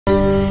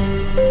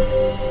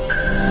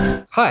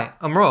Hi,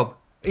 I'm Rob.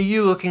 Are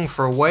you looking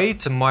for a way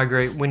to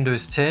migrate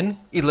Windows 10,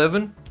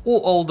 11, or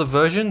older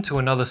version to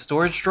another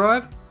storage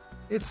drive?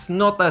 It's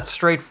not that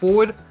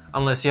straightforward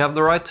unless you have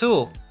the right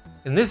tool.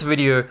 In this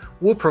video,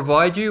 we'll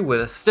provide you with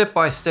a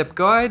step-by-step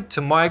guide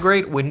to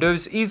migrate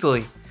Windows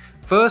easily.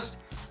 First,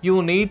 you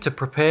will need to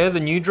prepare the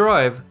new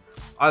drive.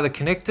 Either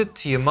connect it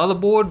to your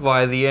motherboard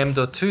via the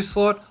M.2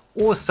 slot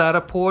or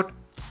SATA port,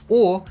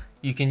 or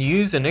you can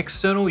use an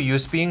external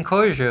USB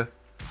enclosure.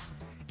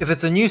 If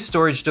it's a new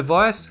storage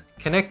device,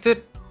 connect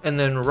it and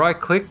then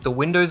right-click the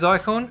Windows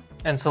icon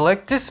and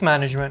select Disk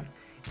Management.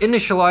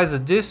 Initialize a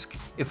disk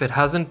if it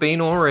hasn't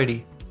been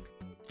already.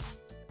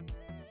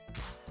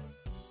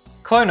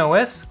 Clone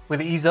OS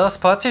with EaseUS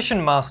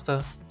Partition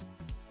Master.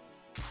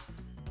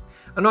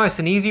 A nice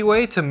and easy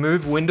way to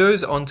move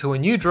Windows onto a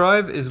new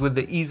drive is with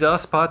the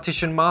EaseUS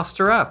Partition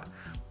Master app.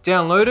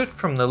 Download it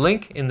from the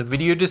link in the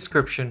video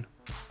description.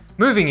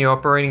 Moving your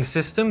operating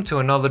system to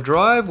another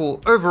drive will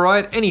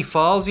overwrite any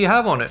files you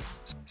have on it.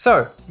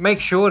 So,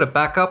 make sure to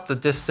back up the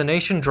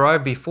destination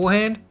drive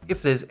beforehand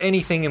if there's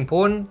anything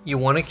important you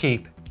want to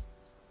keep.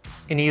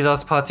 In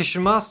EaseUS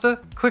Partition Master,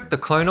 click the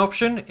Clone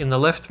option in the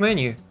left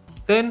menu,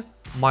 then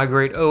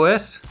Migrate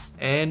OS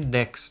and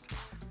Next.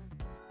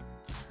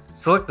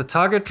 Select the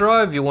target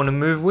drive you want to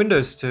move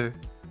Windows to.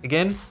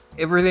 Again,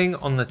 everything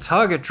on the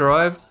target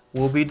drive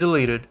will be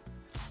deleted.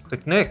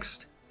 Click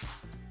Next.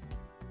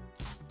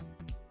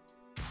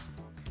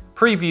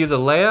 Preview the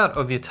layout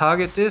of your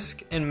target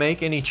disk and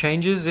make any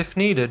changes if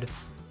needed.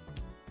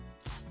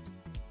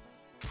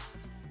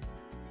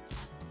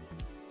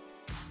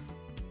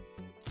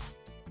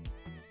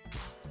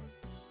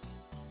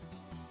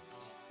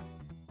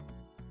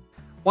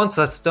 Once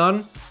that's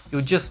done,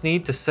 you'll just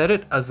need to set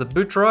it as the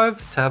boot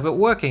drive to have it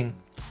working.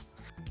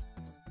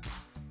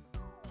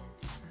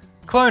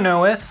 Clone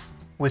OS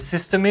with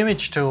System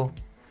Image Tool.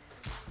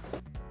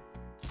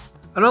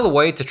 Another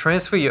way to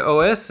transfer your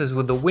OS is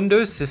with the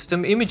Windows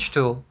System Image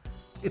Tool.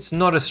 It's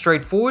not as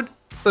straightforward,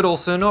 but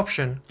also an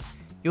option.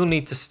 You'll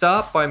need to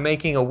start by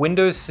making a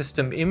Windows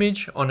System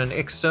image on an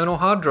external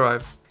hard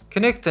drive.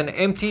 Connect an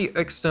empty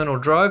external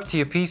drive to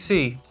your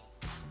PC.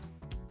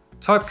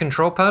 Type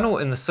Control Panel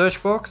in the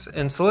search box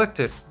and select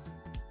it.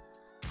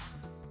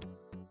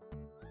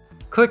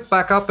 Click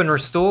Backup and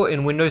Restore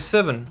in Windows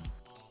 7.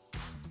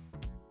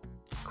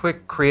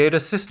 Click Create a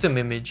System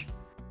Image.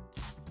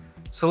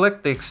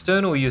 Select the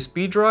external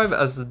USB drive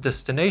as the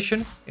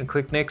destination and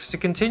click Next to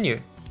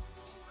continue.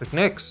 Click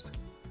Next.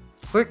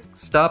 Click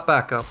Start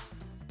Backup.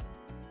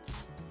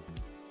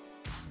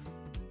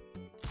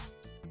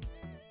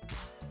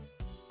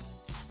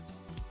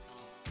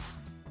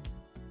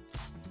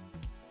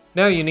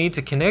 Now you need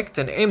to connect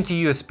an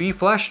empty USB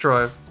flash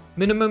drive,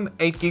 minimum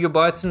 8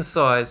 GB in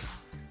size.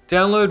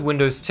 Download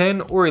Windows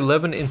 10 or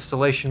 11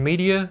 installation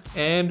media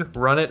and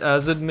run it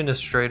as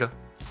administrator.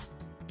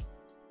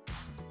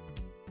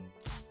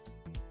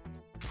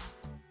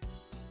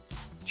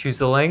 Choose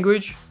the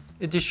language,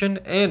 edition,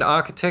 and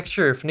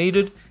architecture if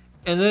needed,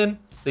 and then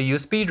the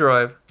USB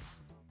drive.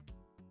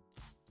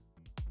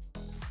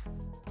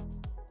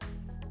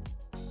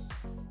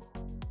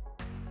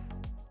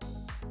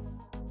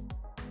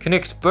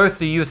 Connect both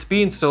the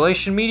USB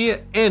installation media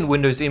and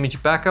Windows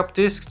image backup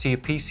disk to your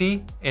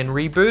PC and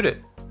reboot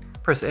it.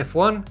 Press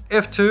F1,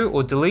 F2,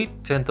 or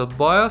delete to enter the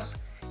BIOS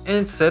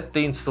and set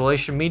the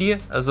installation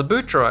media as a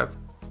boot drive.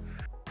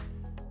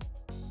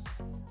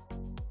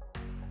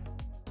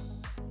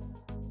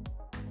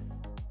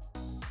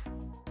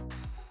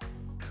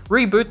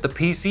 Reboot the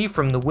PC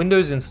from the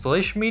Windows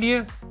installation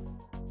media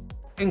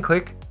and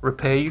click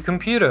Repair Your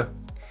Computer.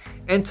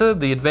 Enter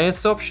the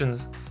advanced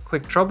options,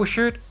 click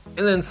Troubleshoot,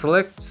 and then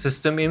select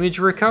System Image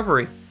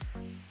Recovery.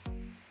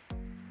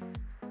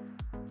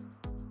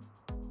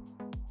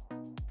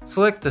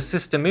 Select the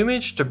system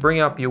image to bring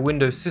up your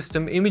Windows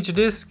System Image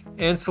disk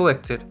and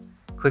select it.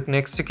 Click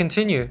Next to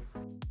continue.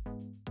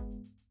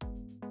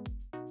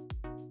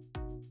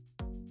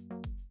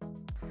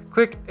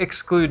 Click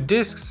Exclude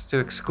Disks to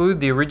exclude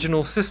the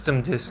original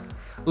system disk,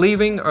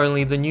 leaving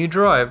only the new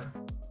drive.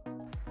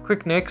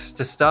 Click Next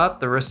to start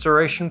the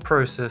restoration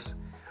process.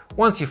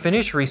 Once you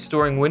finish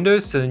restoring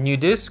Windows to the new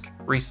disk,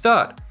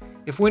 restart.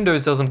 If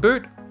Windows doesn't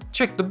boot,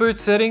 check the boot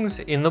settings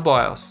in the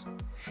BIOS.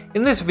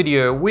 In this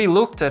video, we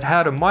looked at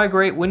how to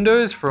migrate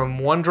Windows from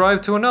one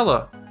drive to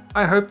another.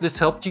 I hope this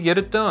helped you get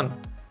it done.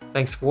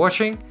 Thanks for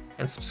watching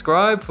and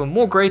subscribe for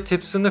more great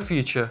tips in the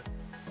future.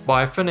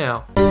 Bye for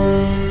now.